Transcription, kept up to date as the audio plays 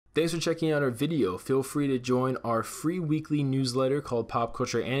Thanks for checking out our video. Feel free to join our free weekly newsletter called Pop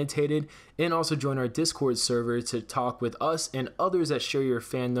Culture Annotated, and also join our Discord server to talk with us and others that share your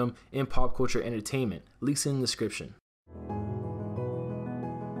fandom in pop culture entertainment. Links in the description.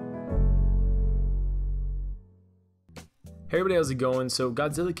 Hey everybody, how's it going? So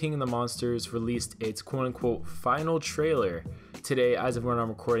Godzilla King of the Monsters released its quote-unquote final trailer today as of when I'm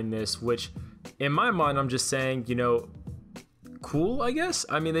recording this, which in my mind I'm just saying, you know, cool, I guess.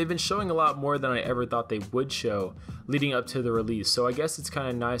 I mean, they've been showing a lot more than I ever thought they would show leading up to the release, so I guess it's kind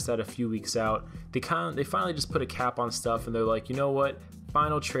of nice that a few weeks out they finally just put a cap on stuff and they're like, you know what,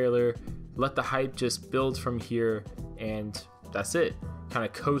 final trailer, let the hype just build from here, and that's it. Kind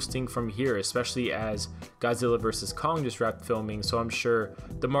of coasting from here, especially as Godzilla vs. Kong just wrapped filming, so I'm sure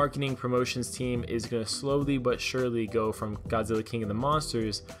the marketing promotions team is going to slowly but surely go from Godzilla King of the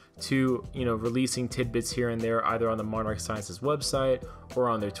Monsters to, you know, releasing tidbits here and there either on the Monarch Sciences website or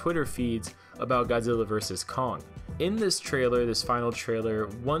on their Twitter feeds about Godzilla vs. Kong. In this trailer, this final trailer,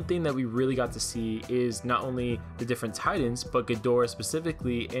 one thing that we really got to see is not only the different titans, but Ghidorah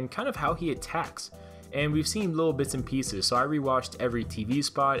specifically and kind of how he attacks. And we've seen little bits and pieces, so I rewatched every TV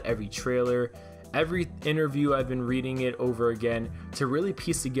spot, every trailer, every interview. I've been reading it over again to really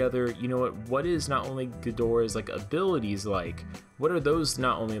piece together, you know what is not only Ghidorah's like abilities like, what are those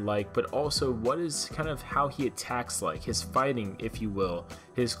not only like, but also what is kind of how he attacks, like his fighting, if you will,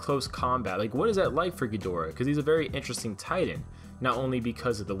 his close combat, like what is that like for Ghidorah? Because he's a very interesting titan, not only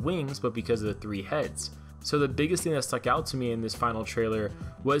because of the wings, but because of the three heads. So the biggest thing that stuck out to me in this final trailer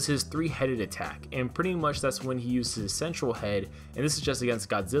was his three-headed attack, and pretty much that's when he uses his central head, and this is just against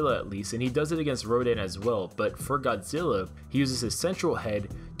Godzilla at least, and he does it against Rodan as well, but for Godzilla, he uses his central head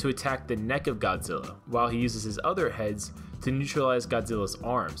to attack the neck of Godzilla, while he uses his other heads to neutralize Godzilla's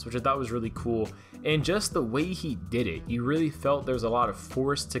arms, which I thought was really cool, and just the way he did it, you really felt there was a lot of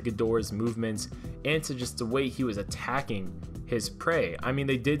force to Ghidorah's movements, and to just the way he was attacking his prey. I mean,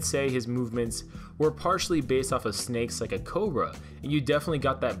 they did say his movements were partially based off of snakes like a cobra, and you definitely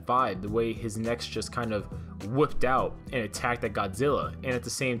got that vibe, the way his neck's just kind of whipped out and attacked at Godzilla. And at the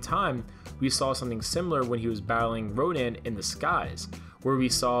same time, we saw something similar when he was battling Rodan in the skies, where we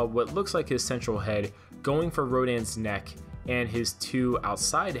saw what looks like his central head going for Rodan's neck and his two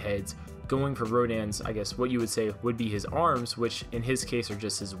outside heads going for Rodan's, I guess what you would say would be his arms, which in his case are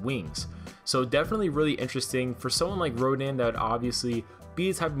just his wings. So definitely really interesting for someone like Rodan that would obviously be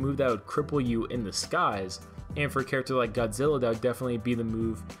the type of move that would cripple you in the skies, and for a character like Godzilla that would definitely be the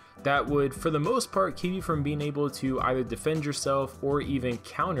move that would for the most part keep you from being able to either defend yourself or even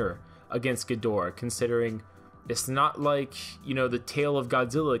counter against Ghidorah, considering it's not like, you know, the tail of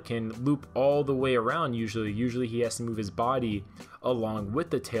Godzilla can loop all the way around usually he has to move his body along with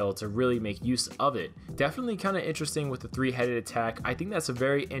the tail to really make use of it. Definitely kind of interesting with the three-headed attack. I think that's a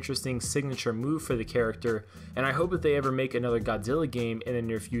very interesting signature move for the character, and I hope if they ever make another Godzilla game in the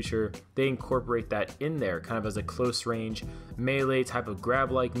near future, they incorporate that in there kind of as a close range melee type of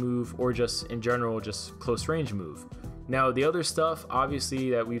grab like move, or just in general just close range move. Now, the other stuff, obviously,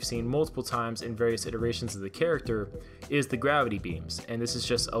 that we've seen multiple times in various iterations of the character is the gravity beams, and this is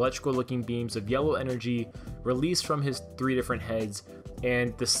just electrical looking beams of yellow energy released from his three different heads,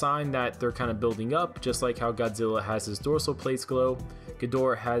 and the sign that they're kind of building up, just like how Godzilla has his dorsal plates glow,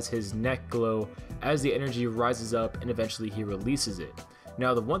 Ghidorah has his neck glow as the energy rises up and eventually he releases it.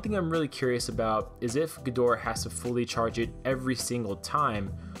 Now, the one thing I'm really curious about is if Ghidorah has to fully charge it every single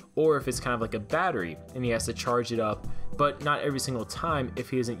time, or if it's kind of like a battery and he has to charge it up, but not every single time if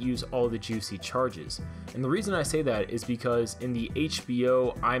he doesn't use all the juice he charges. And the reason I say that is because in the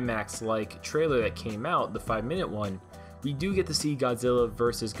HBO IMAX-like trailer that came out, the 5-minute one, we do get to see Godzilla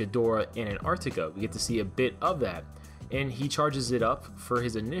versus Ghidorah in Antarctica. We get to see a bit of that, and he charges it up for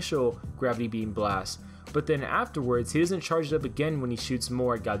his initial gravity beam blast, but then afterwards he doesn't charge it up again when he shoots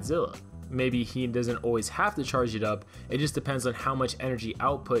more at Godzilla. Maybe he doesn't always have to charge it up, it just depends on how much energy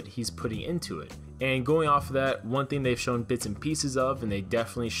output he's putting into it. And going off of that, one thing they've shown bits and pieces of, and they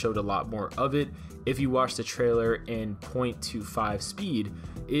definitely showed a lot more of it if you watch the trailer in 0.25 speed,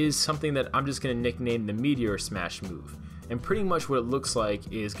 is something that I'm just going to nickname the Meteor Smash move. And pretty much what it looks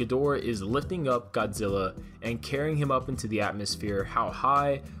like is Ghidorah is lifting up Godzilla and carrying him up into the atmosphere. How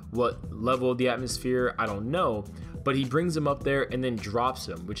high, what level of the atmosphere, I don't know, but he brings him up there and then drops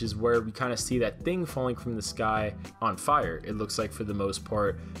him, which is where we kind of see that thing falling from the sky on fire, it looks like, for the most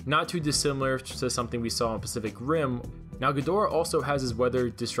part. Not too dissimilar to something we saw on Pacific Rim. Now, Ghidorah also has his weather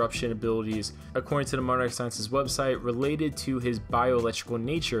disruption abilities, according to the Monarch Sciences website, related to his bioelectrical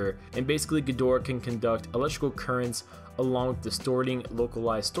nature, and basically Ghidorah can conduct electrical currents along with distorting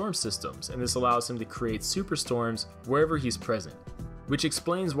localized storm systems, and this allows him to create superstorms wherever he's present. which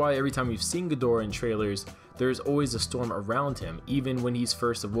explains why every time we've seen Ghidorah in trailers, there's always a storm around him. Even when he's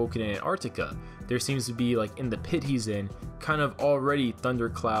first awoken in Antarctica, there seems to be, like in the pit he's in, kind of already thunder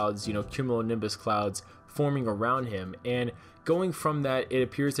clouds, cumulonimbus clouds forming around him. And going from that, it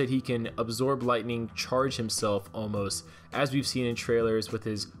appears that he can absorb lightning, charge himself almost, as we've seen in trailers with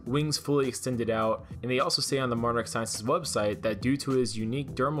his wings fully extended out. And they also say on the Monarch Science's website that due to his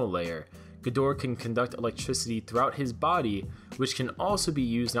unique dermal layer, Ghidorah can conduct electricity throughout his body, which can also be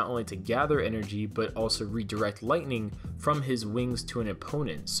used not only to gather energy, but also redirect lightning from his wings to an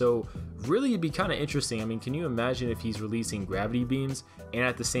opponent. So really it'd be kind of interesting. I mean, can you imagine if he's releasing gravity beams and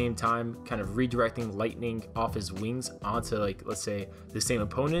at the same time kind of redirecting lightning off his wings onto, like, let's say the same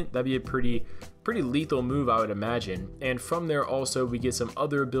opponent? That'd be a pretty lethal move, I would imagine. And from there also we get some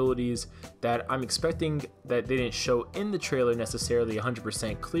other abilities that I'm expecting that they didn't show in the trailer necessarily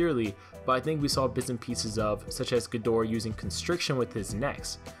 100% clearly, but I think we saw bits and pieces of, such as Ghidorah using constriction with his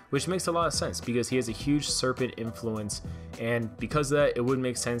necks, which makes a lot of sense because he has a huge serpent influence, and because of that it would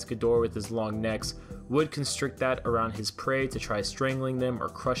make sense Ghidorah with his long necks would constrict that around his prey to try strangling them or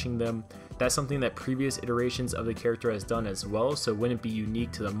crushing them. That's something that previous iterations of the character has done as well, so it wouldn't be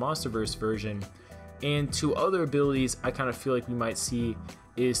unique to the MonsterVerse version. And two other abilities I kind of feel like we might see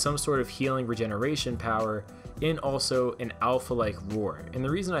is some sort of healing regeneration power and also an alpha-like roar. And the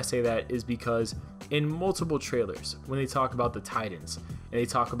reason I say that is because in multiple trailers, when they talk about the Titans, and they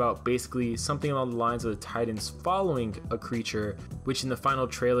talk about basically something along the lines of the Titans following a creature, which in the final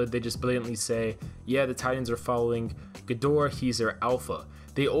trailer they just blatantly say, yeah, the Titans are following Ghidorah, he's their alpha.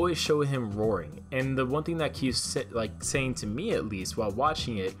 They always show him roaring, and the one thing that keeps saying to me, at least while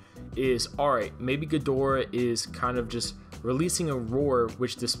watching it, is alright, maybe Ghidorah is kind of just releasing a roar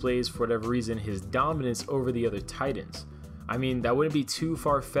which displays for whatever reason his dominance over the other Titans. I mean, that wouldn't be too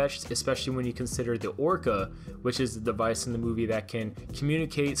far-fetched, especially when you consider the Orca, which is the device in the movie that can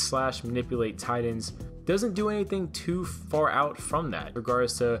communicate / manipulate Titans. Doesn't do anything too far out from that in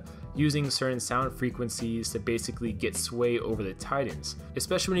regards to using certain sound frequencies to basically get sway over the Titans,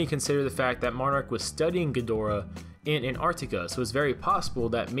 especially when you consider the fact that Monarch was studying Ghidorah in Antarctica, so it's very possible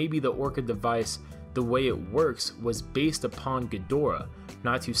that maybe the Orca device, the way it works, was based upon Ghidorah.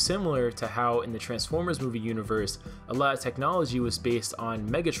 Not too similar to how in the Transformers movie universe, a lot of technology was based on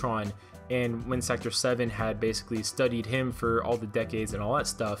Megatron, and when Sector 7 had basically studied him for all the decades and all that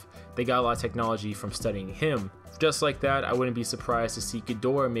stuff, they got a lot of technology from studying him. Just like that, I wouldn't be surprised to see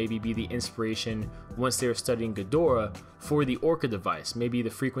Ghidorah maybe be the inspiration once they were studying Ghidorah for the Orca device. Maybe the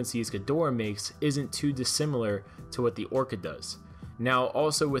frequencies Ghidorah makes isn't too dissimilar to what the Orca does. Now,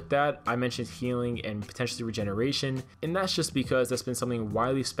 also with that, I mentioned healing and potentially regeneration, and that's just because that's been something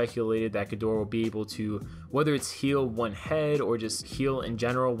widely speculated that Ghidorah will be able to, whether it's heal one head or just heal in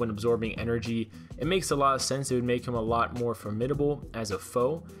general when absorbing energy. It makes a lot of sense. It would make him a lot more formidable as a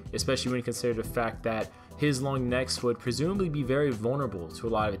foe, especially when you consider the fact that his long necks would presumably be very vulnerable to a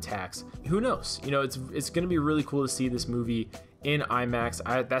lot of attacks. Who knows? It's going to be really cool to see this movie in IMAX.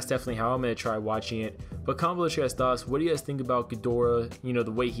 That's definitely how I'm going to try watching it. But comment below your guys' thoughts. What do you guys think about Ghidorah?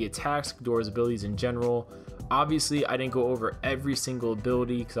 The way he attacks, Ghidorah's abilities in general. Obviously, I didn't go over every single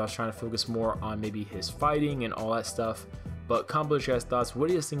ability because I was trying to focus more on maybe his fighting and all that stuff. But comment below your guys' thoughts. What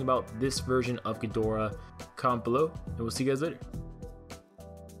do you guys think about this version of Ghidorah? Comment below, and we'll see you guys later.